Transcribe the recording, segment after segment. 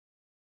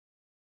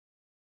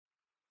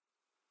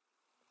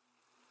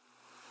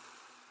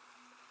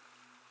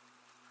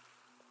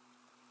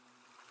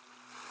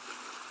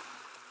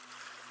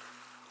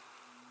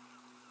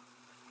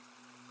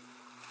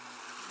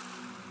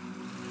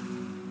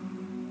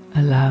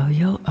Allow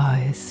your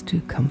eyes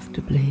to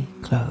comfortably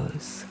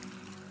close.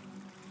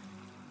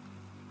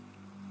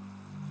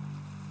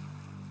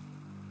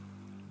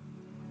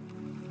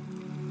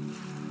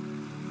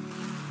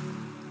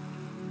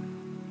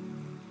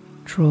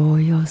 Draw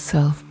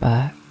yourself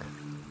back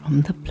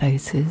from the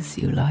places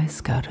you lie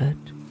scattered.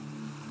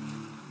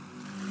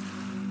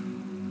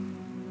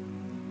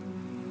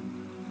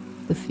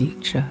 The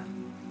future,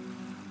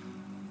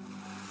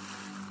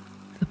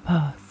 the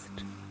past,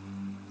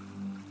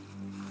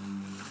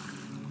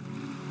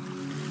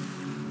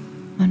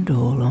 and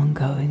all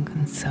ongoing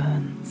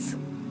concerns.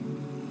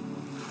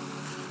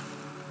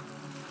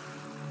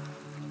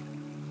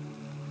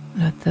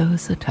 Let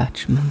those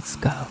attachments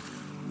go.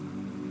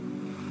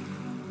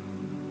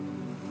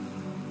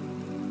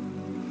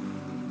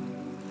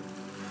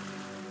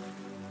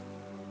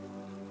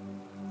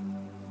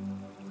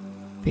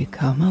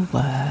 Become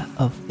aware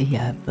of the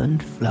ebb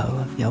and flow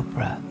of your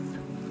breath.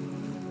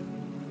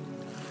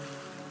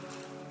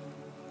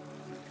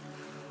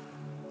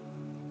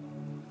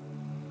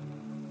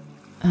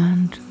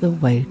 And the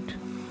weight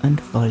and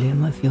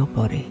volume of your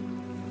body.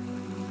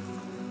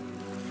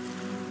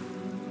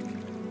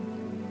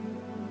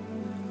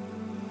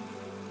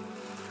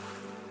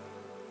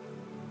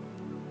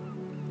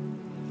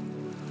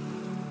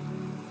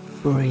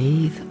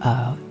 Breathe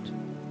out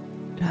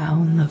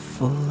down the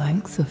full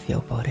length of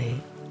your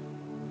body,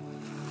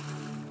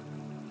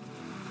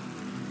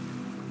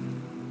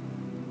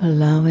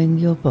 allowing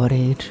your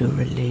body to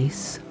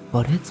release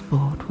what it's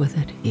brought with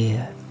it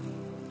here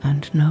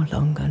and no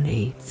longer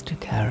needs to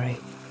carry.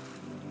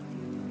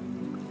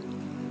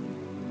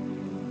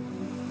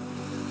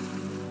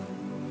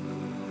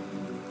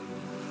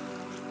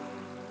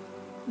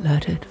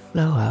 Let it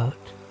flow out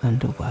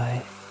and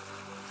away.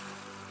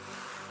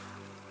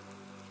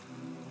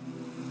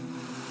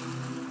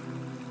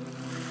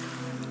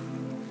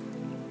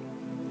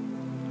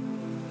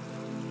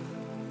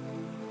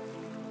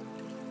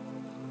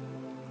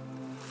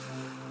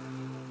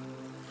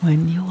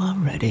 When you are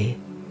ready,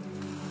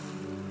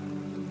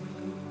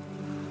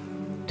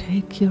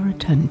 take your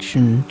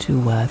attention to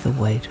where the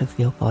weight of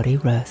your body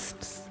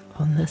rests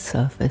on the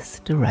surface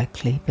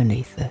directly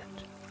beneath it.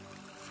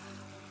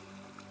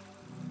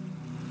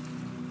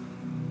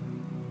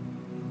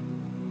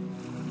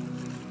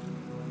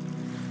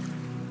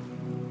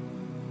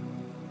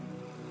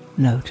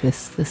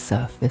 Notice the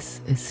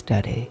surface is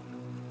steady.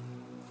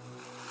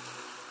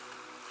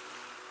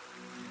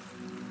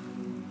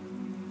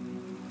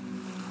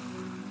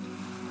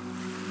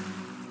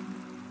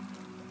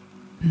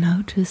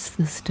 Notice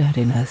the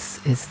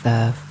steadiness is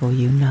there for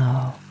you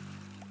now.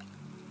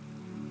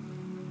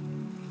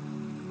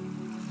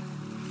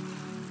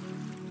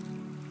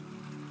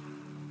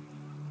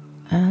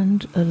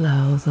 And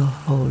allow the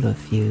whole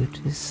of you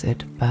to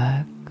sit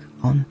back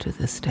onto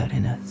the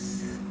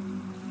steadiness.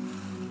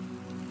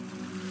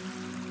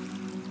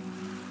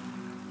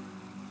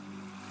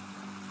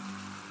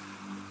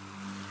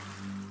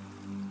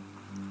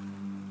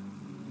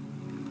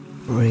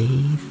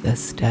 Breathe the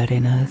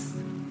steadiness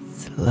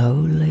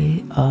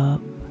slowly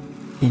up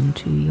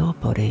into your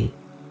body,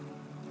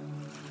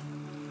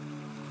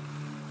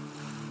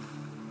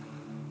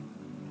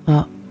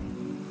 up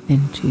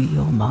into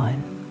your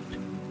mind.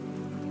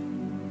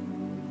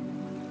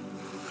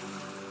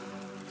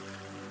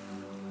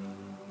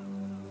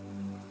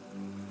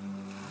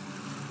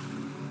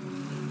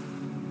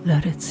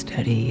 Let it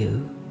steady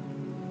you.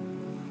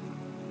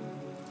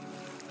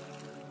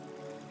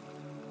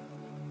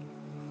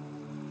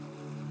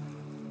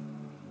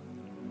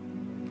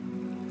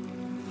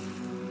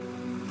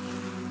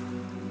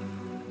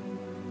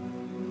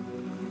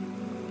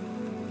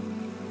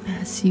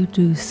 As you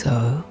do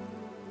so,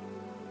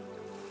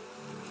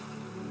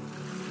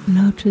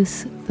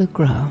 notice the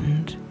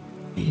ground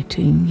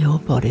meeting your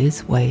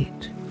body's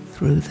weight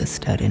through the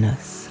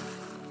steadiness.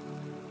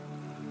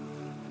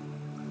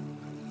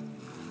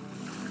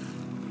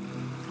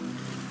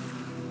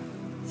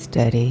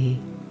 Steady,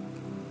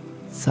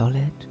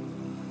 solid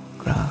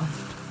ground.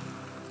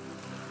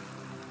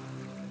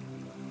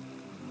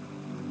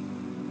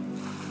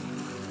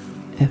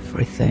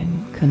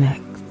 Everything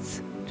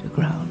connects to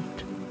ground.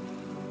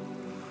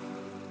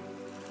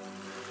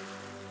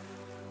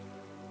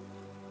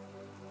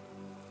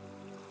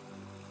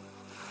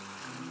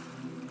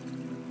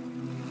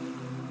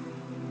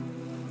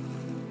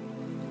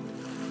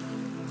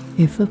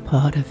 If a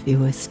part of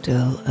you is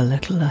still a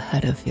little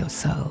ahead of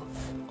yourself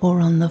or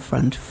on the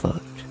front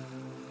foot,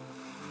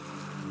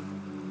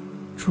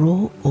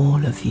 draw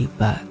all of you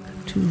back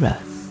to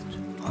rest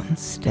on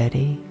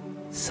steady,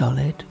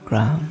 solid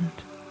ground.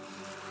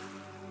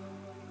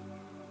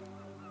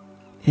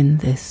 In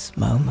this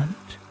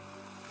moment,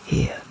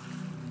 here.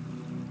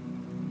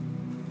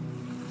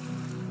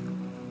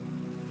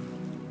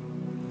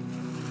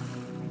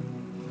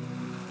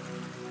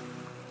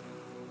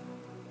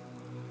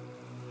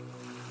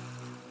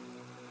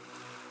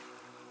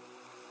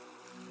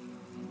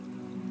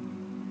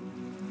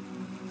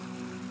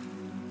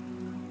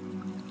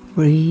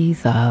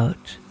 Breathe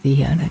out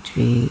the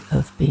energy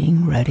of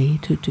being ready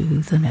to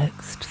do the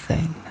next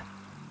thing.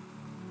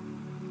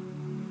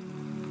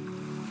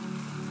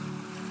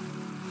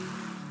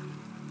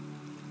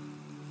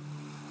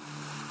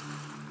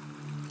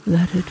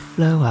 Let it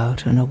flow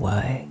out and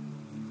away.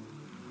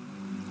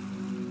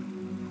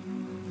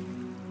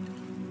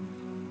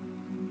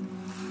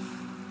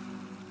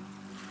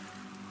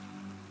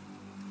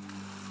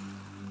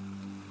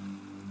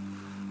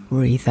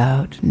 Breathe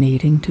out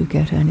needing to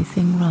get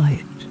anything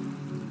right.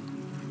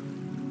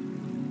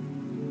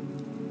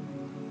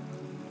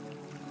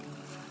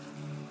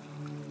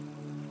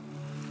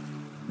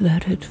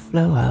 Let it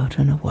flow out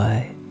and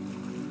away.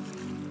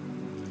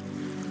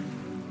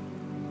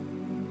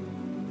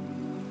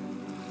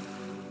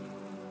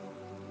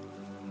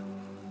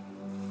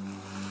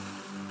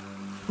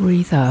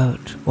 Breathe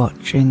out,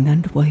 watching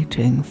and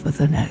waiting for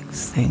the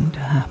next thing to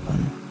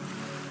happen.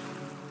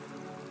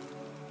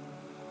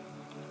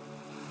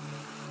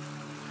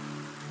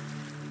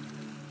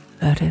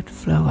 Let it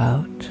flow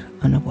out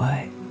and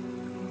away.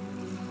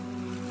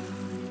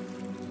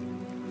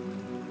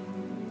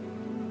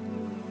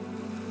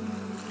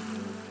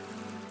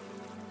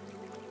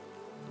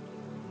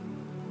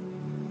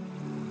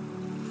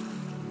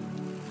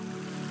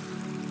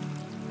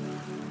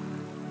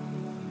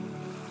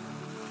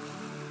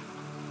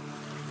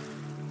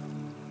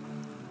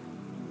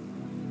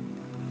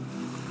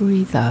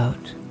 Breathe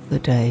out the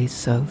day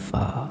so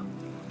far.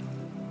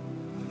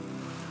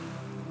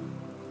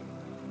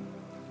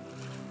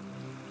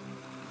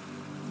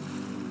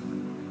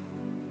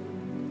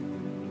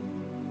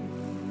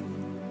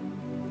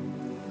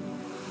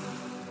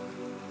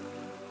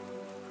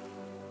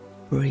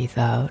 Breathe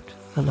out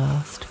the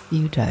last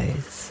few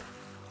days.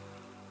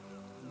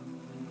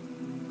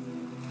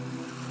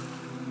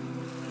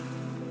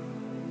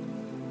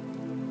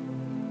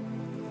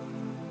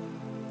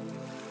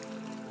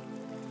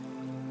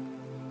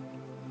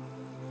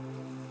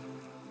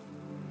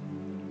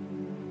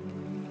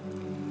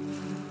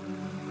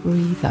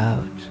 Breathe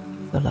out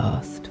the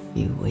last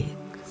few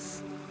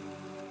weeks.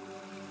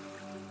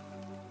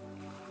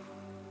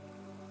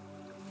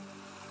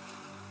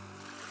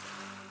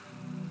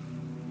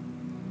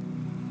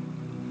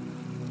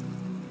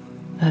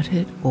 Let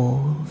it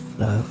all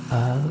flow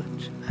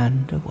out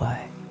and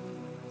away.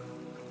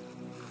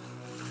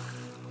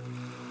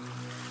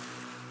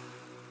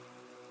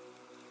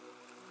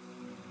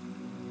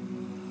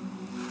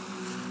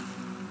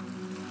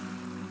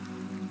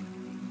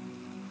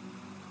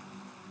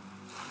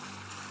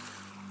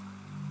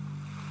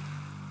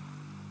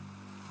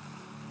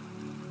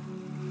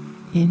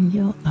 In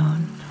your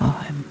own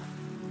time,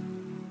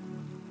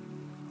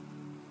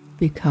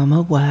 become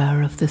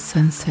aware of the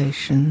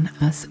sensation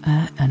as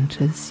air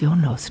enters your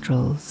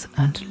nostrils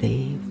and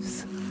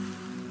leaves.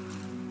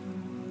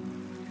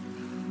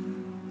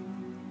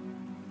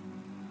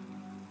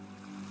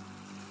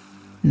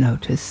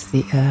 Notice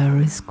the air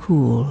is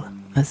cool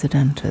as it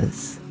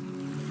enters,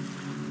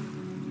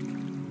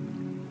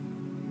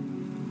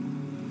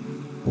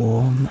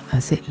 warm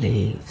as it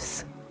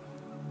leaves.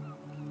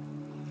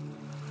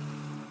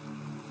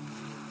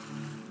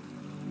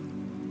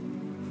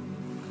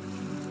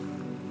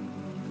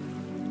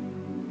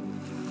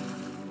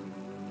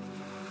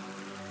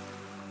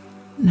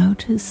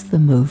 Notice the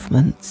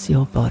movements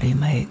your body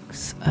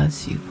makes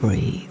as you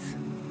breathe.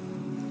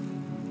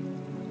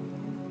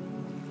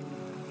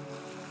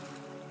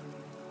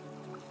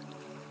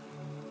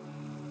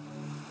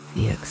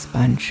 The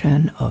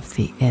expansion of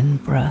the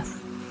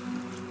in-breath,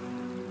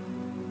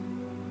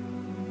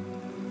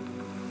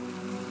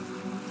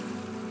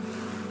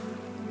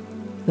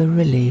 the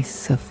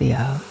release of the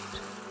out.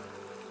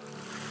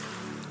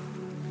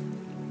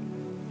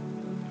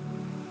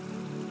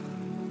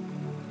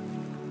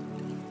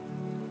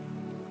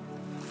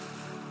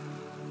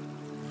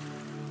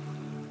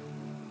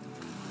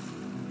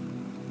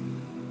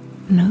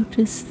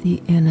 Notice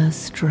the inner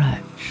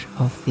stretch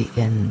of the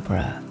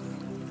in-breath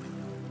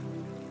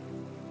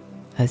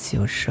as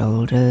your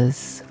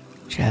shoulders,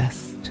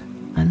 chest,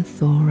 and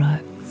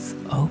thorax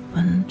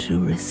open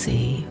to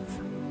receive.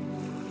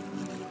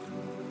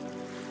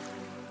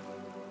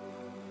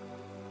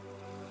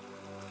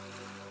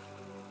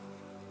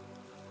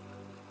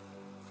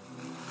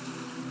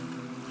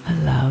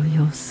 Allow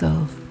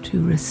yourself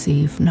to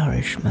receive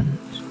nourishment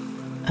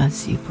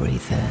as you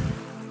breathe in.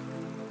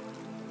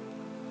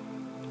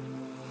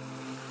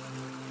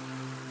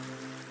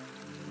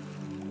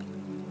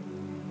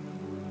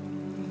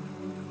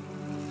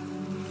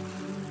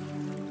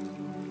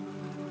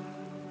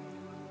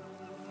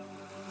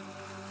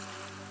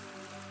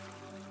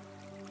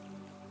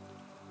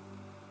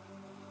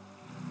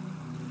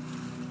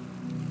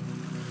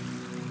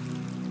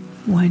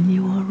 When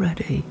you are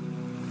ready,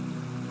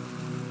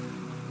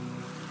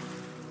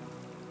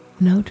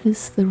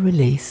 notice the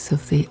release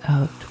of the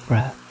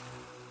out-breath.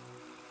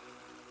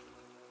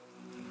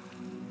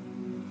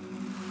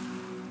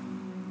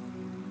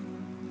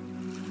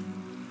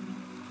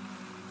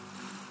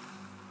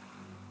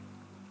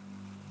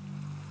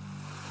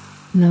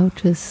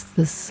 Notice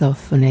the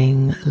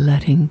softening,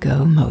 letting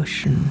go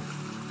motion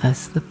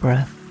as the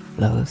breath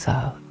flows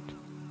out.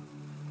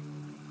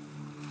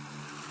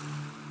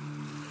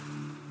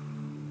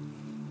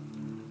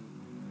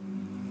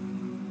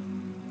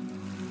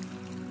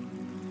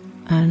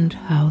 And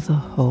how the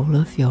whole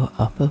of your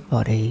upper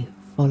body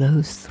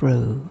follows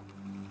through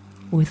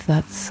with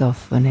that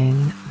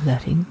softening,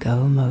 letting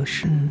go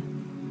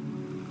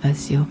motion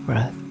as your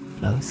breath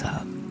flows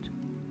out.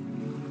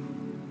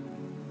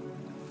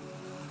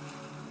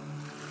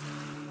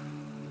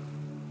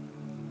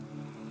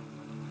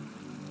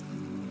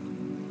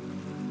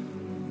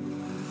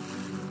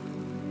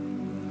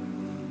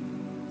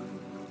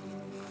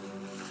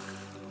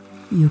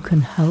 You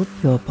can help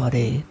your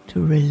body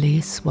to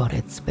release what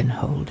it's been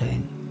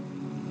holding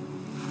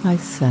by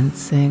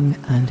sensing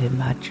and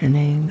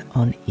imagining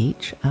on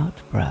each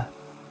out-breath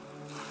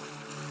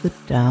the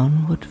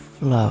downward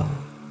flow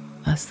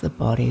as the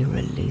body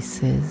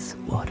releases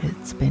what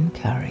it's been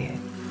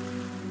carrying.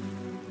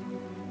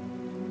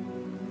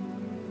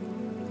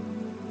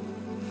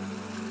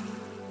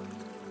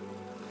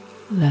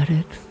 Let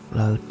it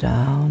flow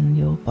down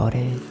your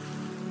body,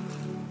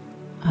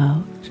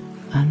 out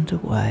and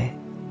away.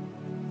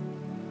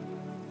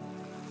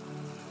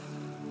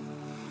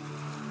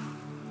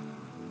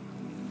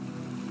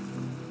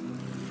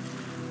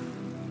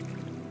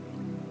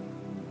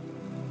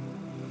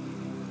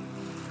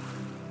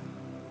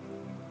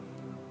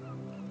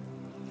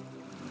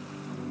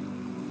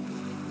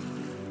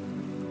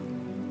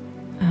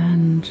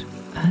 And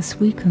as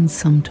we can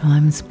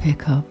sometimes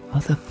pick up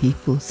other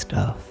people's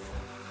stuff,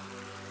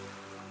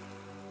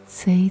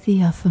 say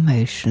the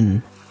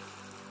affirmation,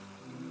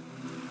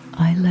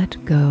 I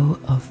let go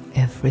of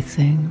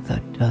everything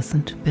that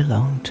doesn't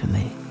belong to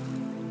me.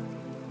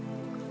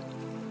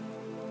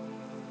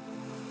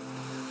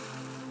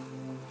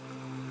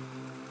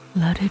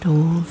 Let it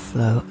all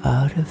flow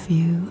out of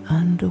you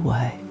and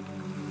away.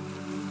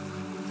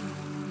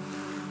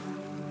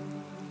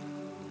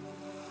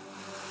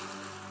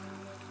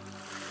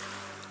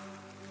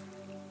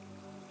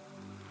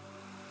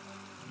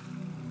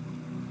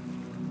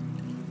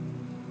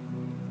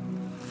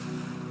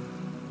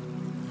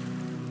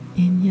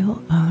 In your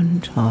own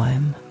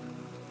time,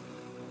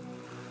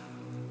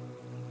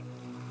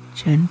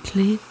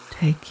 gently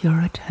take your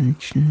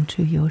attention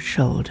to your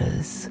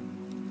shoulders.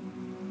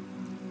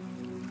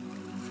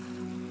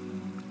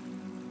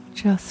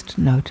 Just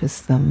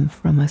notice them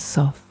from a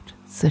soft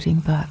sitting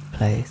back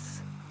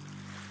place.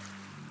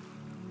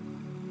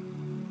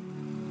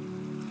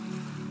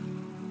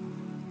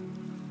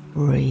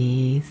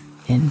 Breathe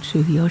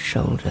into your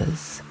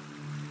shoulders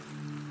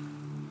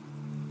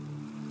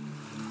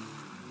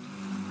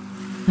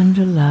and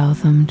allow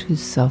them to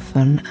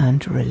soften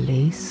and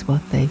release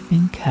what they've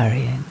been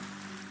carrying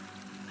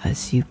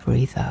as you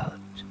breathe out.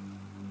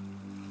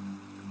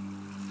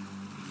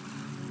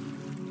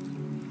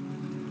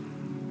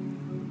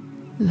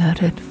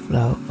 Let it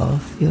flow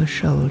off your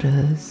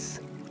shoulders,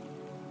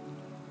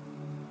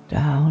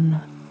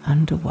 down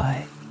and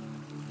away.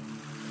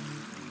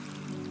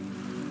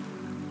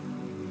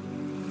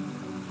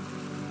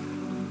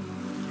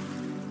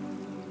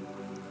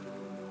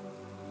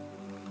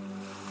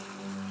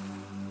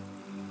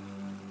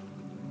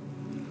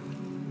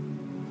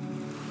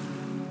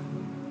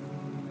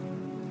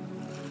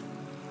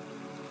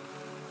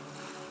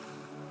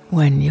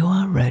 When you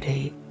are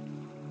ready,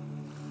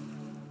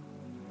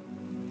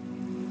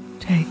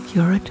 take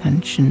your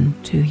attention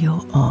to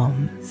your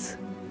arms.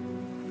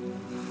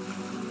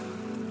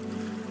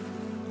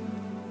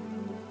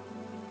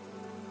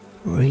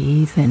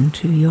 Breathe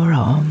into your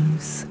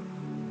arms,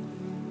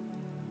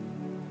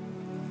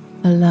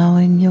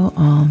 allowing your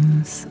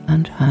arms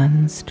and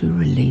hands to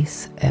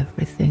release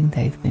everything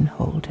they've been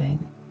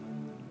holding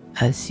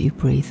as you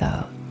breathe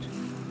out.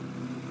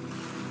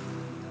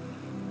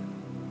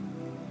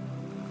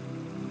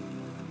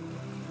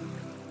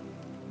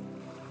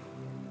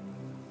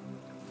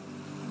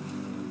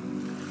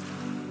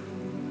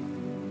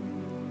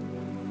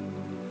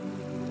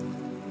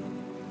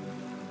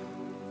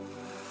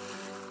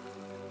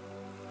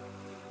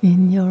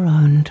 In your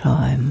own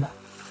time,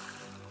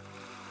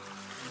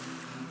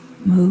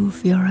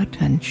 move your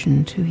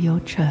attention to your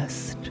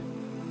chest.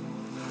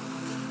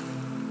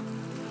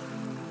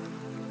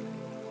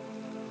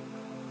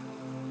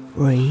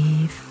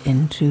 Breathe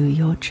into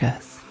your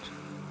chest,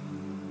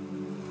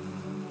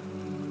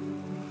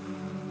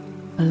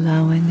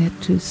 allowing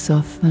it to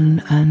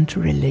soften and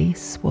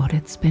release what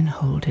it's been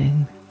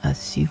holding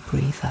as you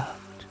breathe out.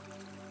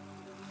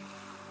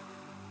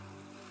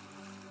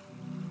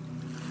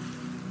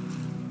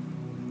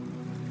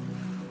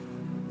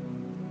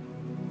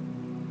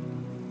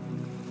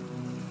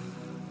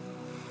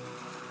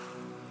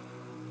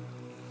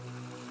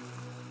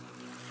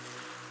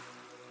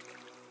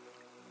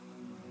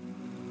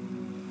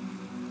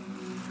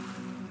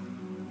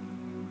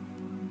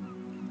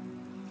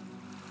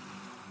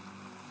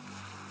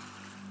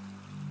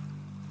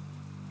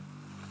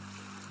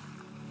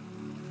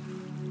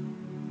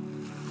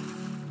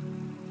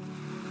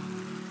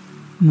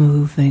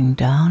 moving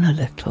down a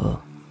little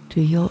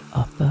to your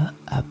upper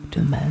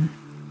abdomen.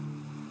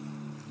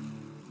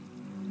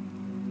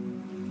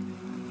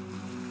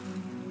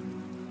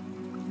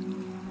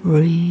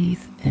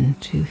 Breathe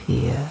into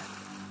here.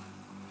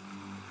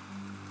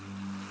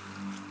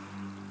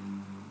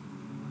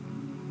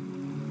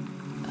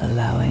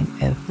 Allowing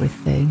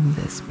everything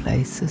this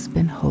place has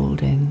been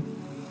holding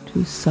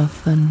to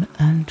soften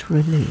and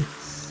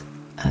release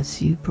as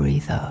you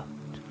breathe out.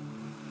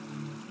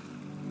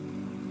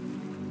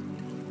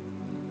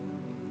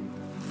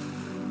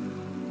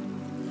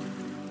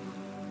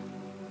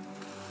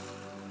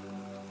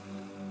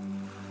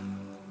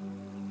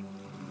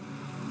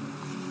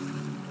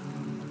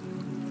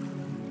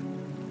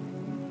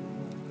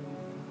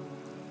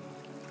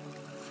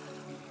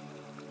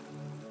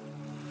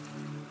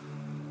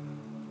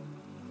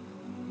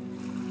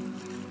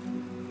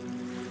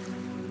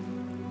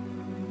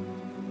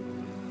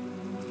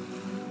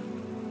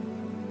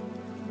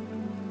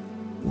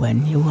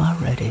 When you are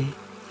ready,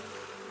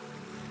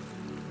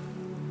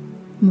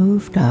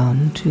 move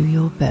down to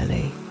your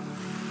belly.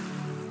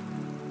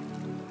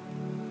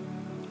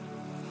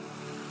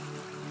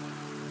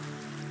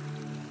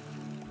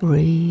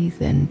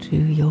 Breathe into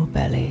your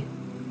belly,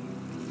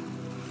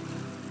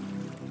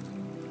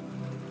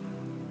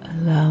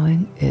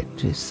 allowing it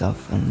to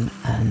soften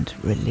and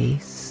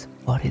release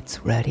what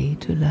it's ready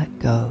to let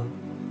go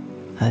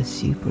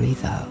as you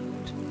breathe out.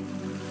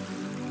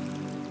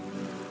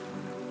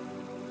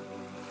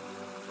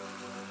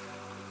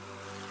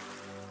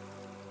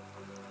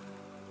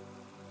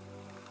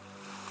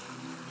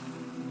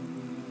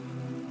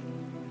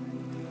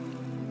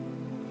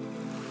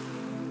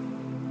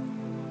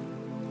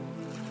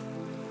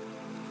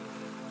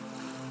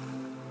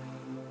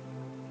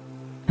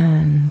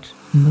 And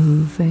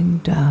moving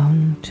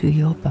down to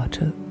your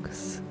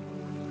buttocks.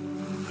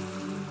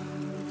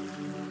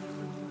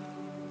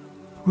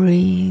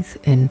 Breathe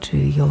into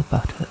your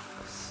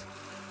buttocks,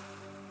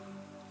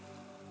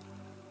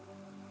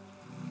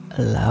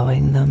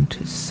 allowing them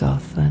to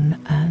soften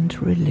and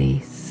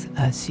release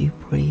as you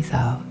breathe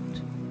out.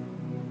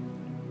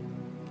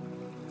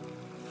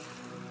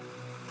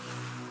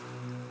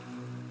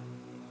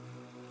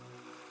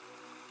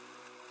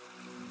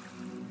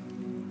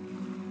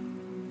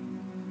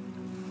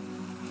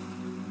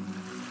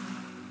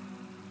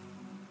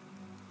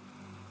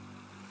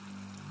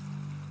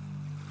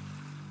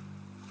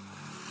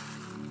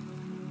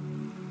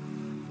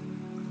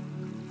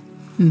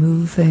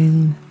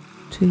 Moving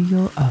to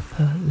your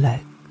upper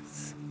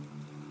legs.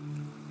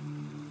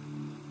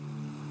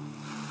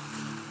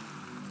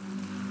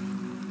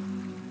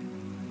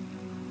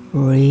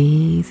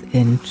 Breathe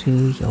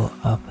into your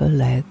upper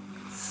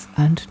legs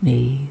and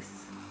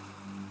knees.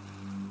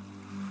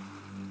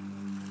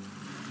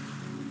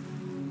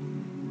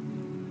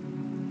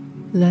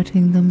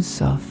 Letting them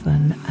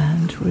soften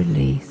and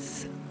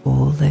release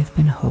all they've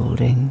been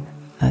holding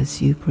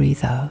as you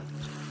breathe out.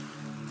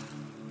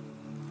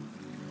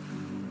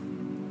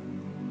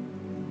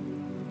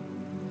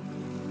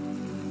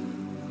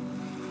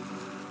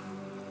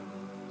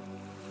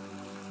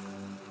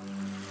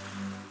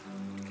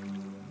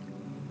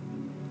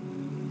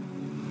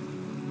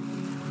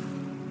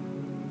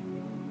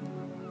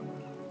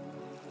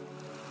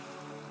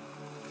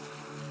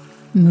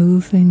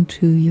 Moving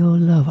to your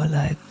lower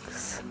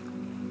legs.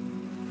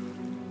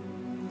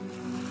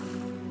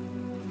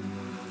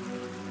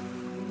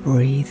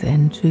 Breathe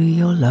into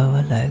your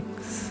lower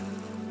legs.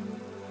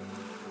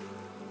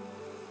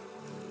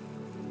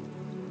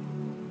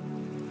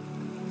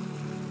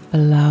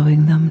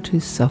 Allowing them to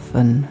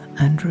soften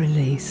and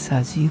release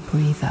as you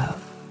breathe out.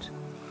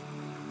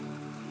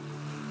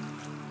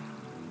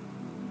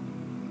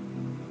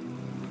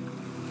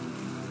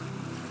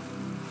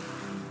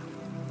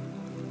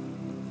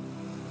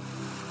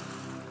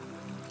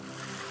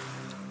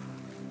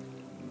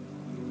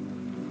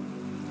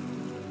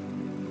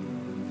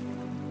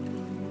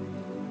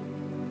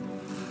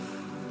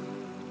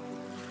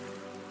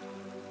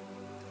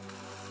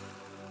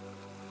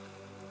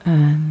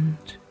 And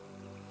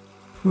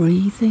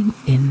breathing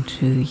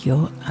into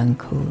your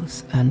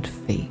ankles and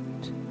feet.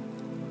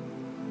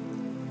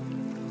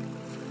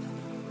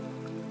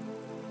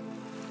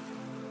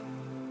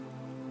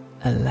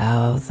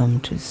 Allow them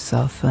to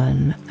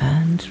soften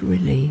and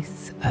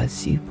release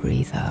as you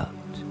breathe out.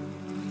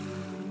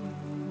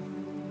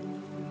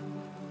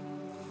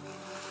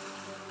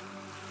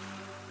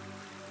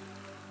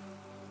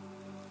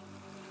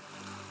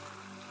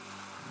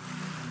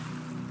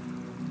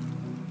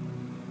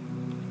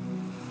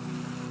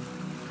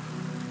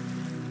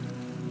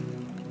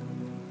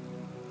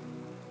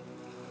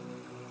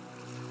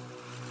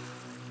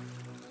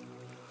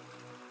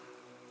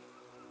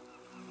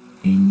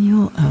 In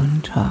your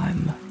own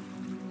time,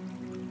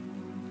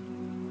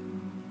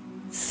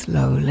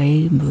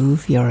 slowly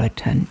move your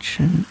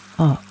attention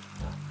up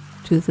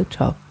to the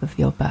top of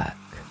your back.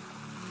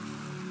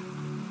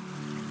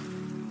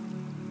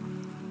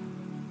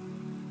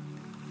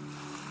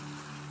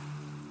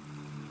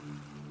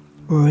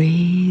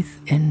 Breathe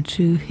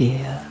into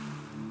here,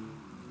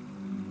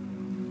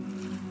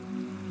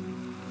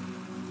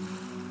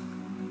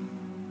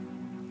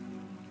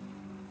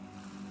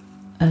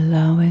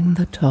 allowing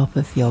the top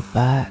of your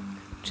back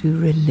to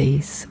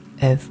release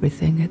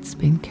everything it's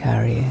been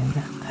carrying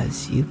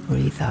as you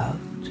breathe out.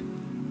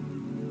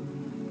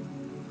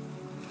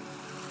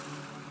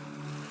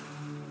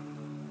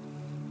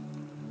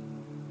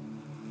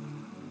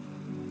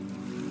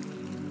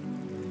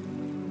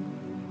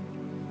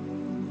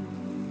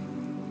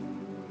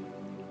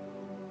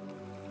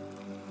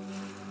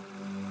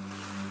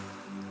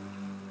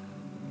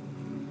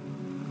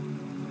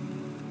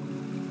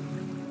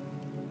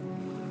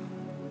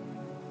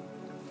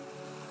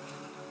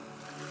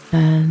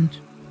 And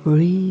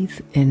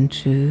breathe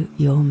into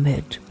your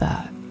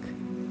mid-back.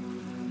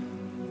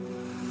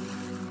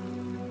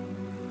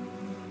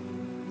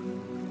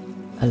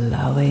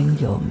 Allowing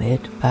your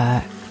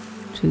mid-back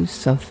to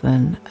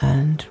soften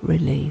and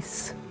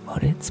release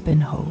what it's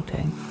been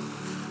holding.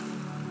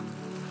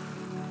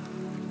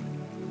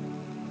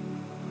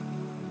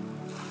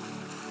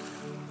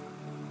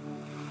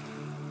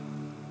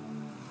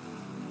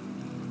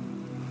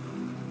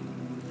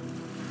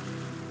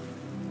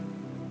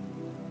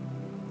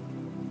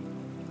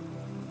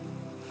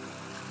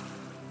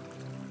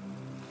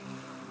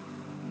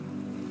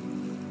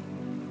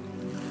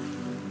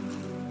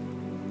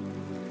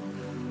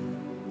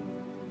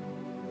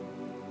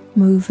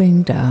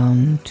 Moving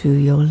down to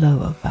your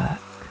lower back.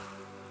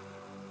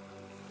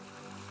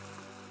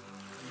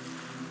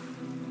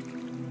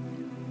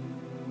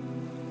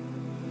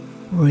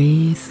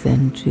 Breathe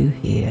into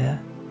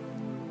here.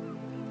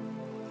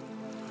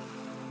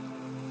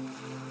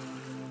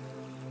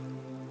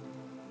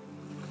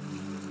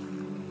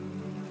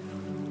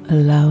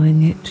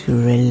 Allowing it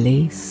to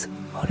release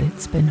what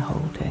it's been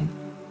holding.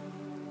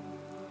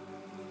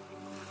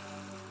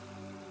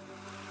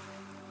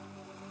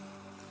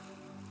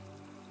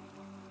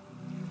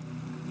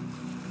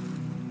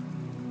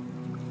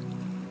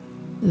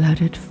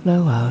 Let it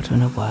flow out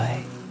and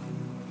away.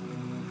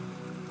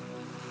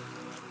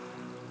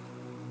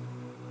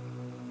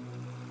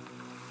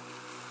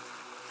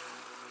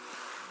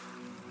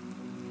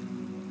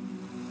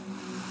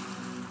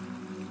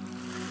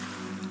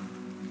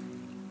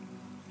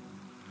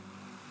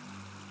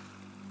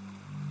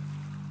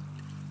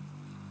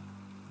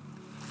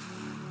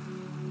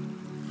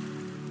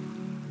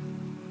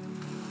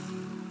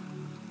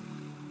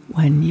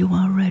 When you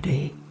are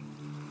ready,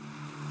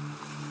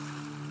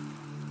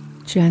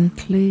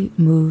 gently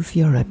move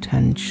your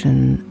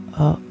attention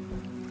up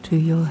to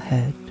your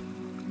head.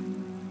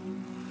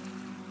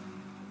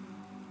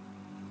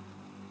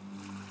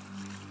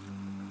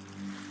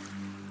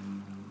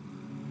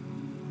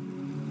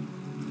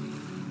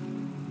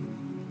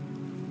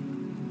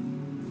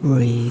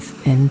 Breathe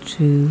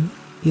into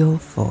your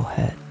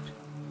forehead.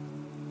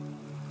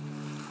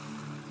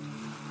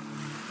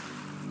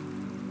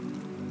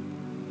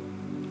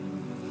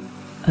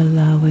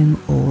 Allowing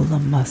all the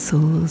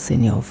muscles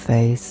in your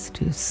face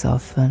to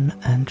soften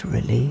and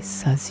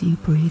release as you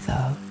breathe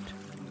out.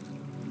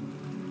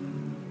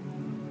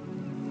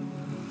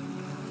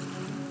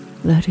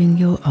 Letting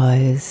your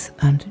eyes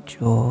and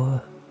jaw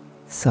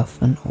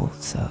soften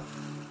also.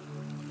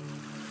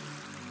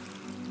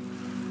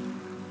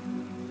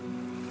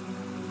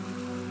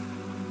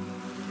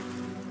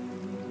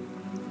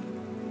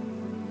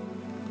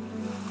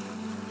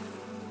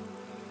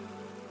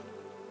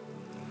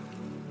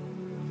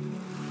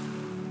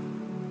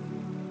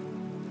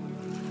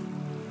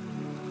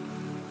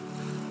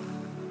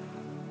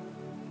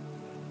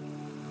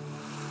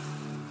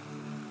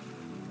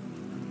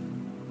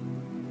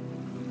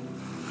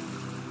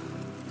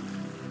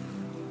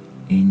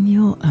 In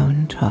your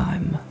own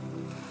time,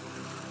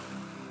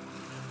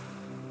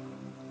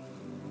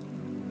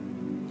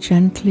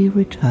 gently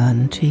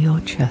return to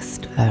your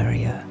chest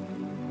area.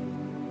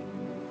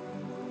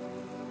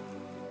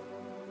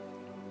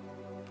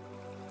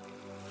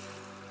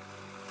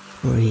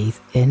 Breathe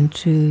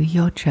into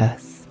your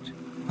chest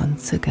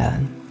once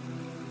again.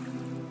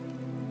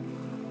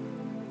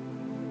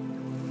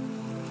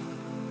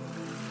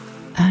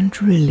 And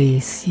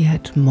release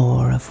yet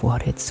more of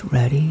what it's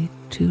ready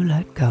to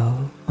let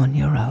go on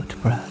your out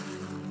breath.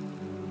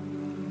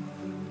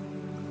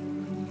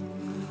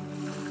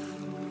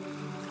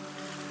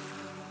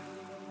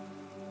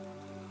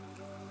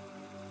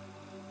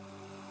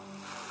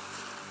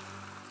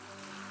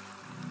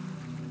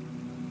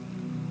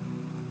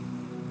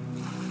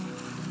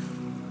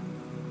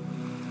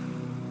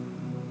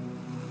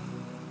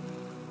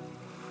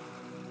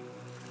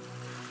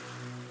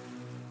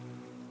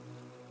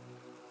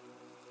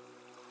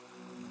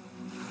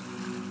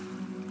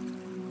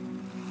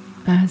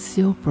 As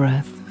your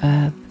breath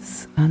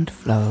ebbs and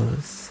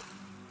flows,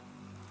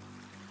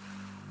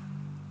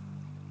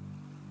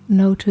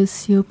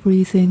 notice you're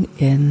breathing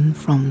in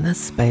from the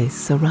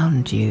space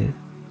around you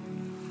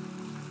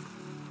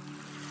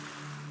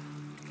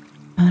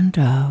and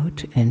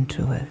out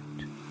into it.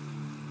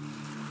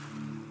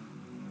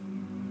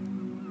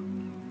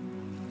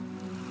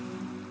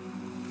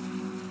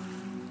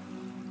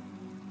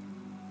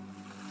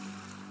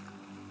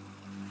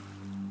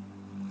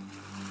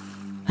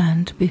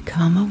 And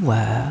become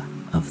aware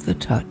of the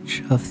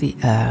touch of the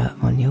air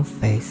on your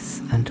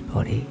face and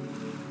body.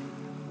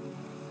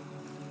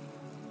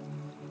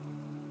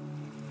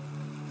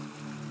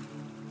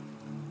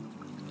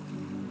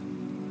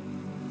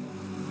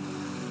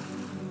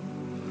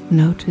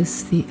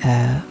 Notice the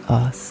air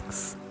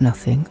asks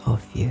nothing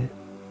of you,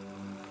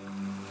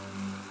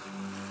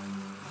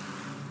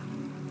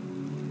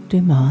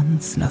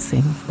 demands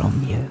nothing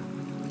from you.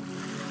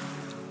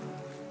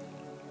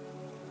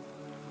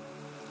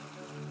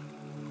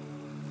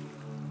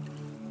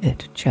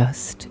 It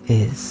just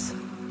is.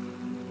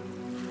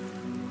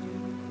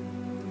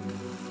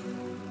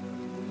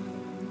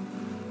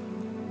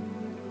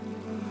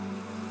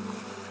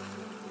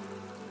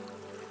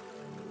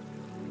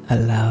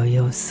 Allow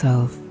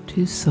yourself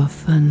to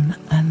soften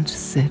and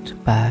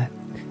sit back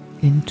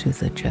into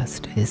the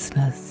just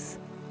isness.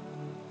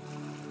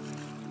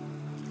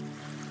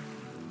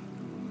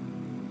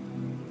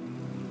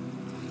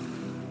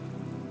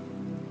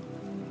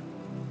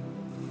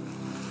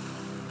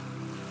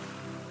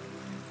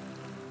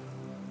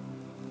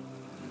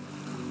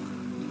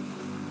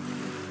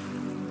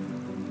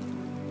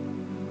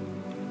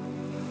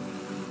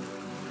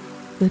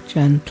 The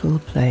gentle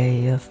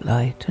play of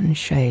light and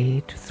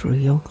shade through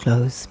your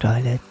closed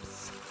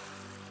eyelids.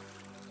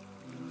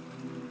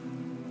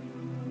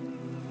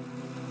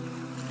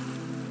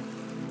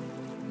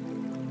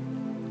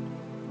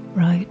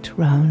 Right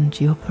round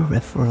your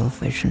peripheral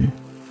vision.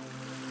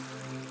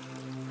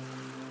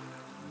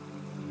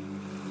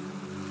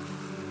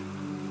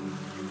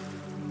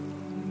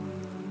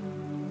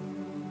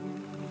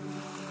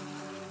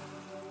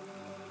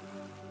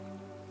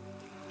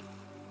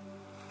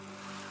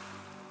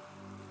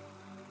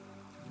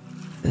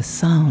 The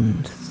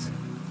sounds,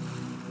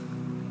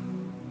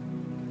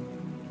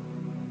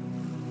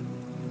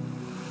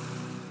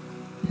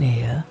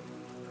 near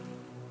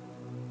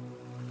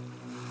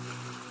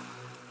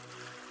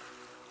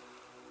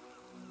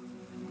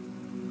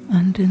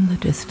and in the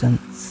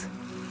distance.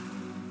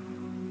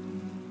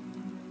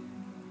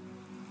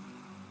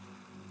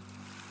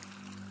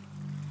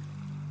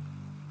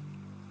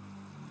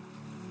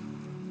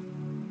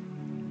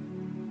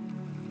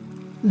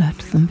 Let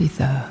them be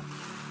there.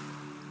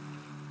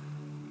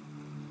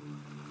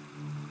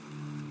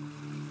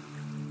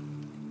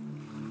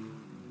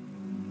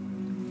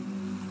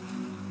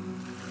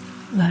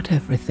 Let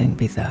everything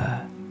be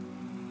there.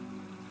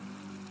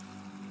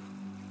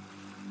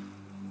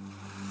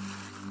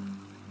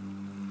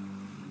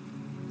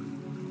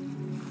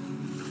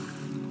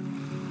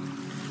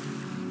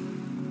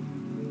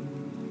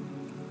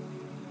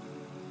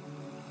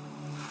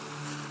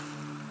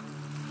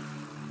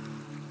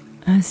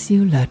 As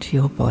you let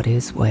your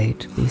body's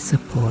weight be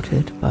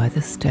supported by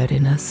the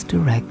steadiness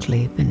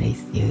directly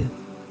beneath you,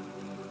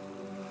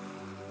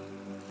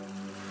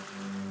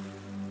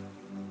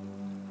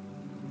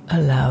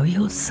 allow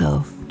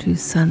yourself to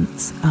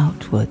sense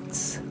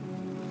outwards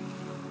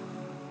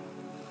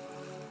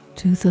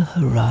to the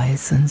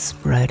horizon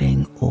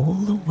spreading all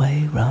the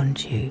way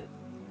round you.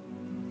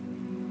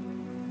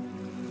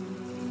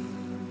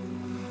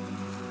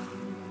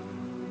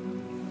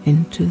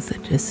 Into the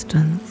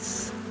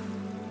distance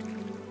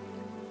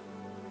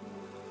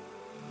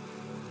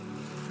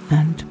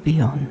and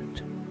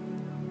beyond.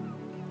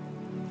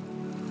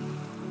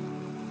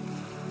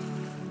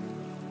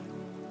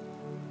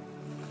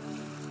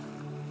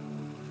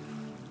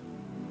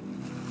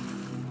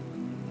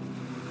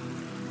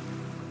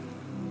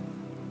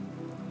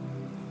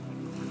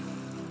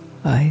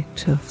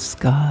 Height of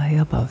sky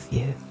above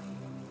you.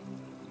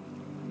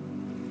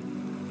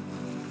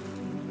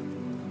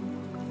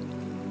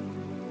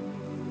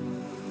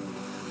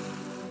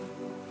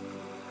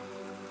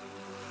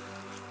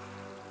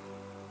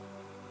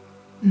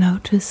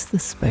 Notice the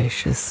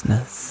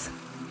spaciousness.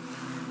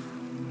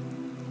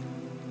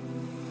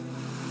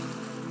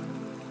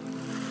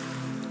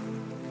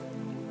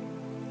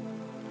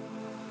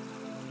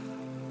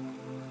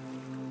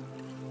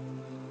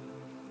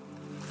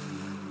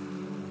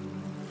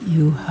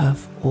 You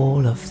have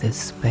all of this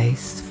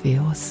space for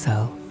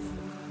yourself.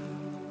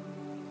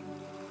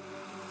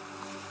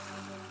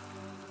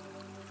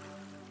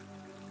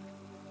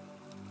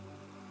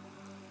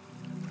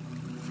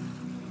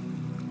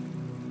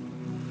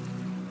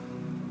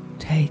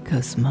 Take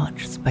as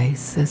much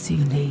space as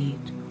you need.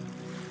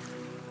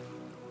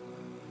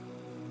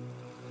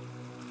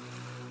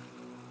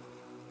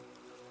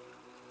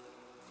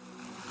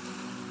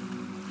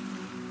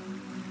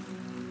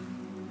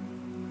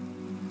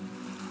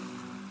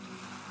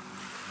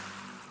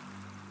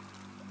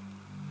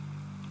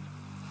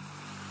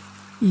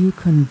 You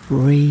can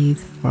breathe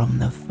from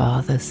the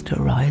farthest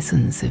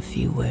horizons if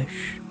you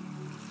wish.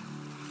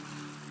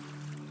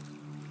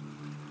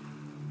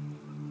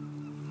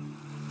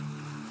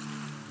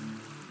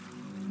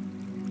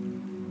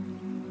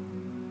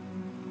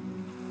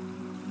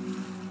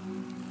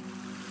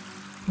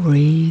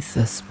 Breathe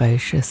the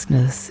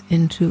spaciousness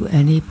into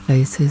any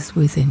places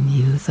within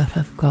you that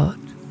have got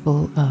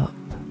full up,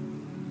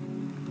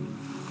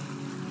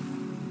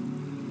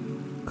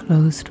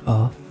 closed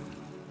off,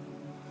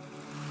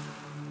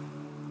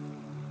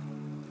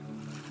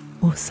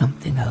 or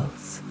something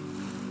else.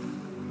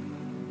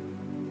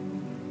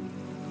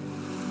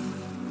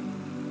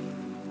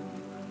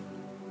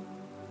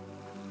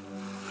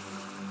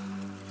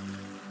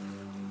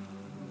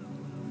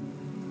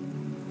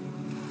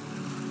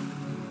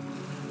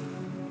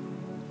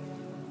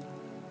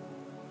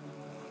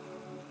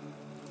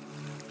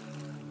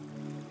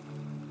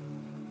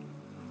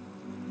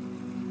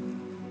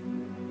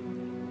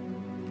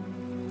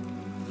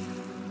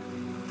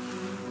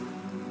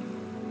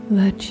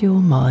 Let your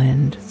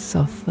mind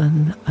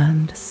soften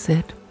and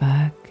sit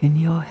back in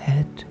your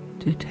head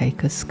to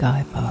take a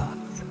sky bath.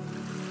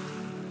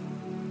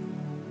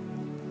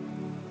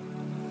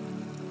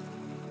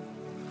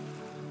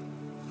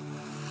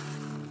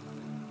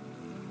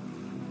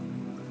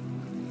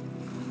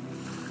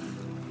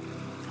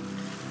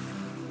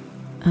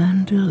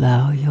 And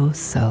allow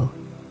yourself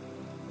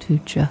to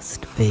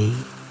just be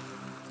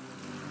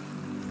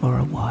for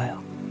a while.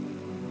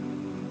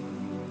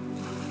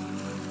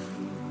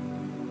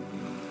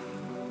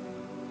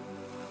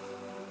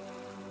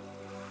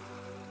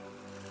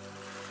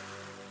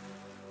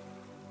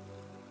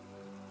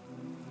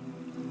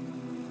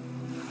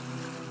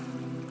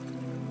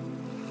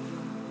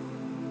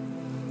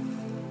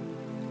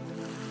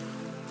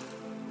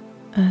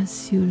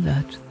 As you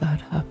let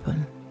that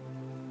happen,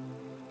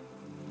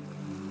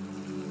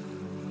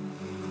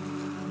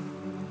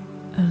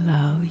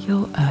 allow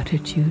your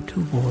attitude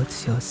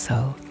towards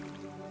yourself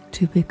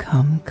to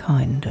become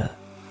kinder.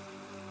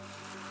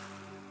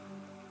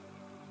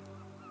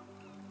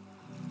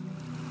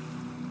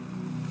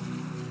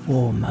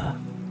 Warmer.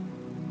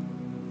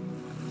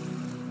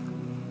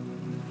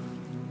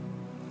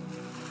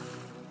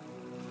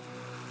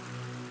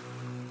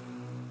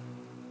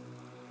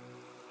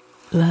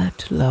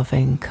 Let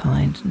loving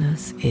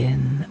kindness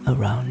in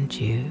around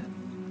you.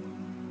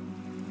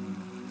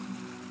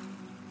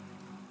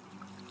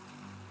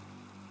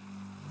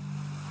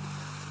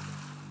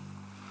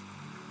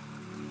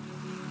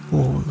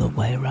 All the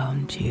way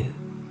around you.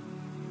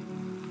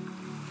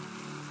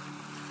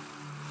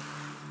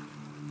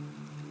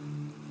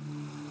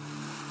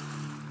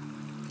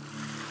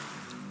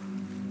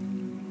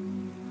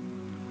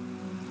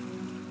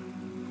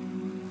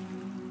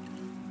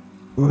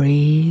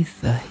 Breathe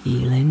the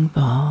healing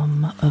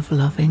balm of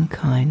loving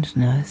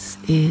kindness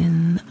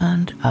in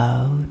and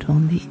out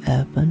on the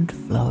ebb and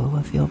flow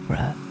of your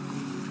breath.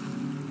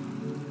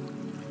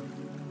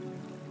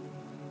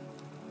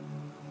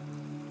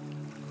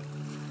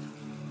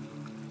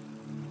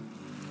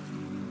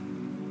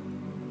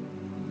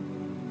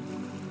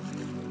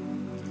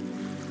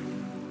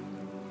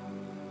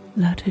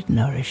 Let it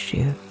nourish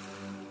you.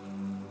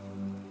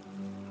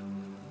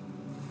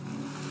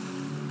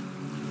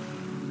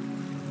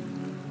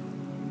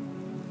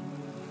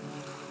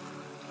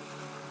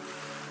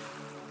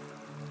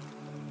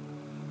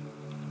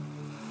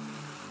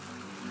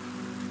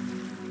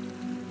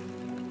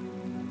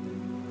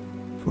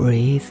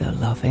 Breathe a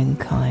loving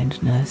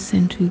kindness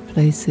into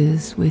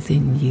places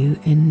within you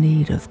in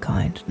need of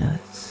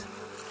kindness.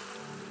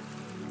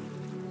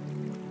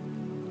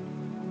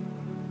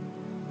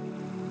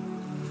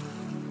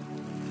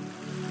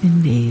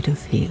 In need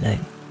of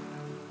healing.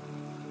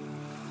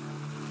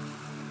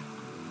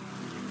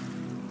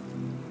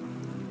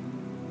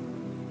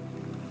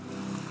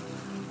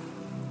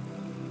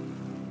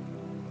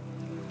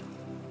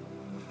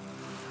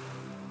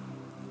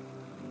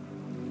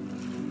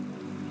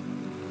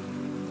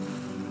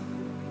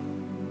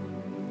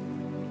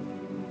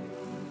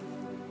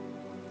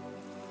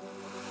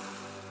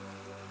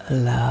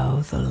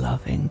 Allow the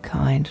loving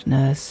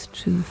kindness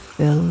to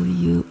fill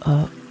you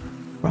up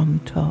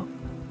from top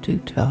to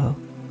toe.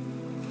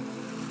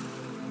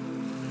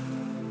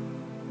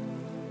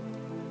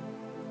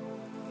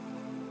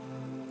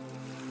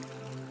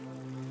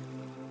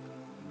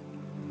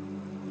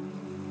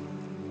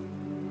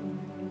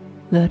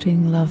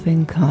 Letting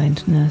loving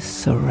kindness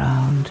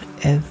surround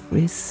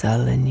every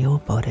cell in your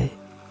body.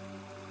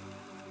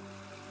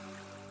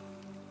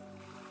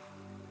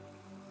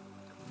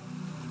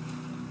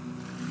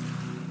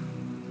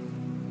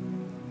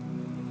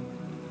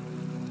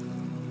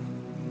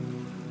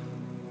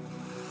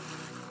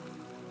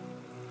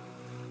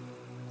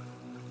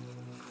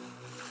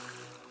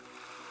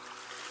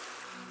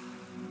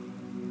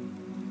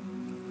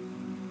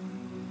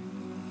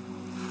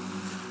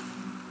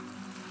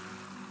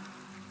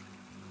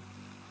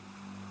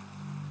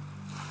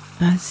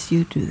 As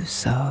you do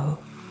so,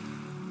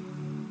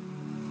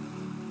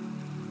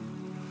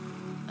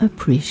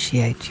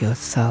 appreciate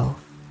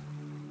yourself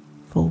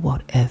for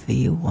whatever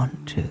you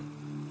want to.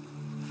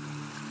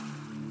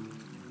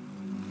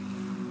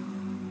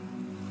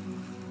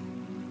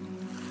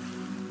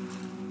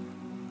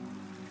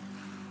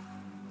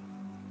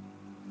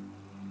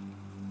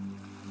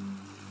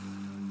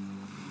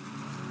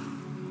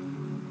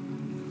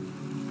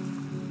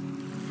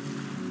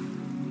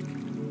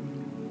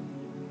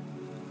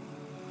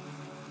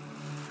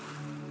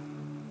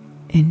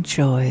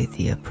 Enjoy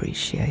the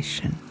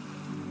appreciation.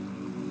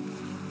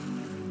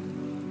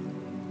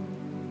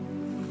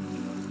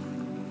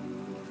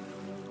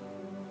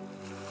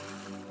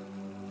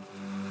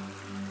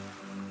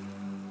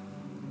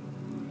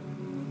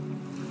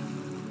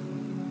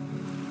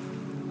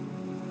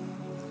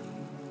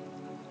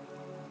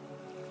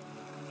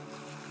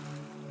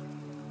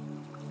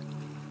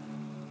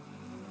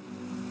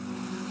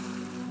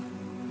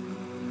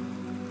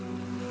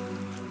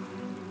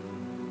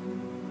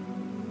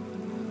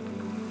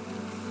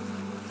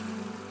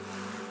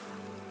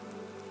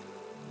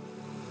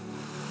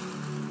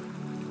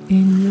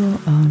 In your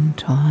own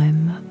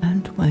time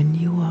and when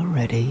you are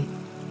ready,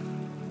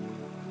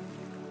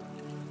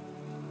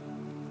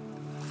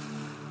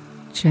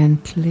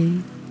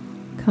 gently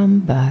come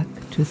back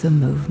to the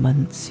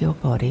movements your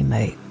body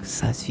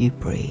makes as you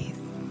breathe.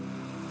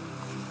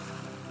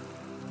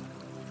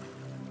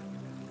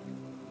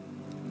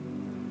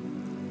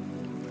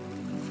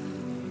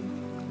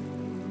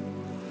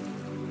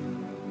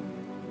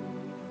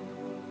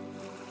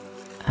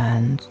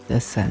 And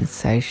the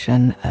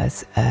sensation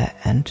as air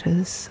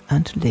enters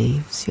and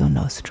leaves your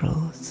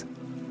nostrils.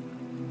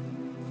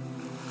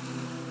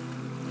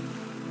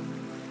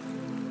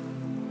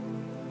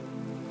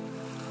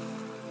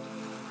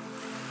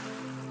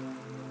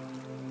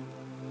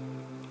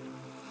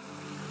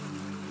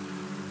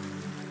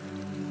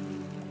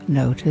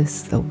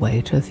 Notice the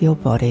weight of your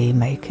body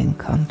making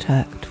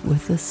contact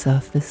with the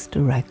surface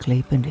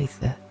directly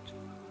beneath it.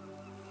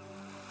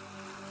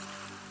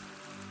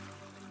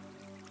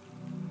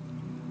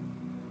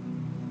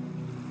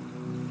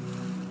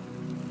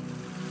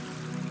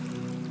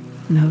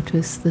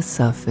 Notice the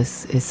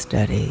surface is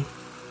steady.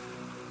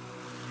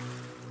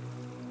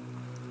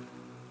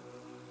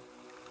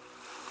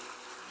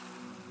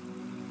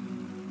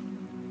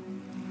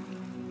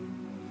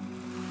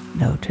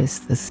 Notice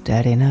the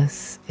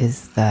steadiness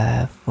is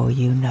there for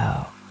you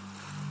now.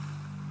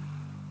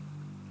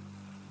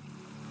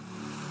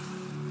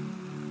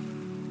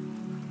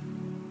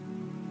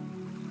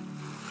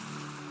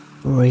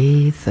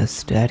 Breathe the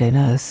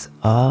steadiness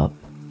up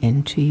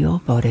into your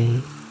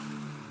body,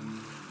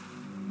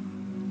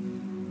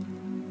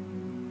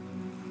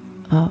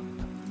 up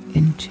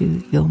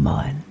into your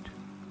mind.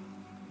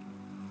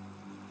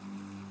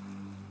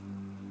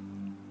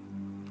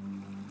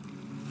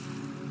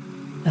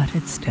 Let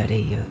it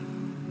steady you.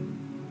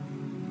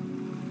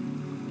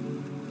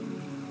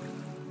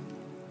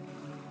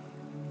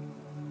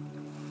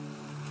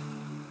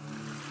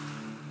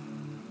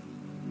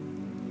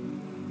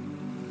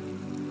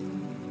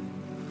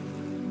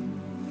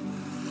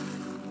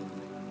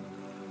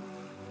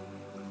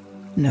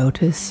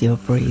 Notice you're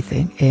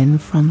breathing in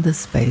from the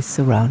space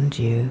around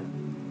you.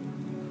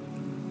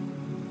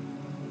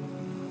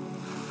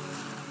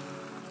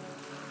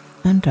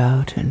 And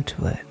out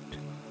into it.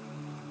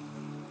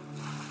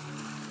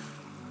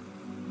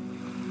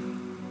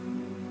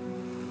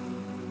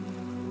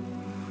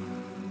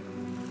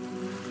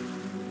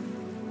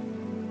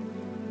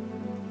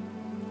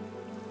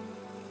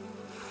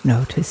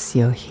 Notice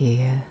you're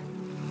here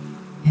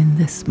in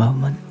this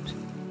moment.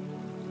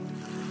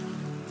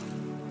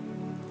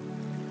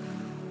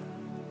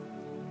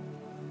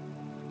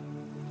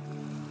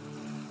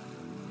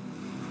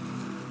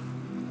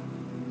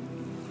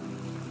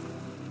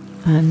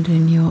 And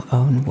in your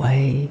own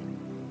way,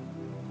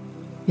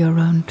 your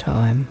own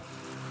time,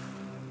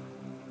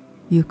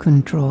 you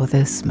can draw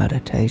this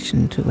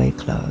meditation to a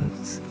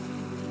close.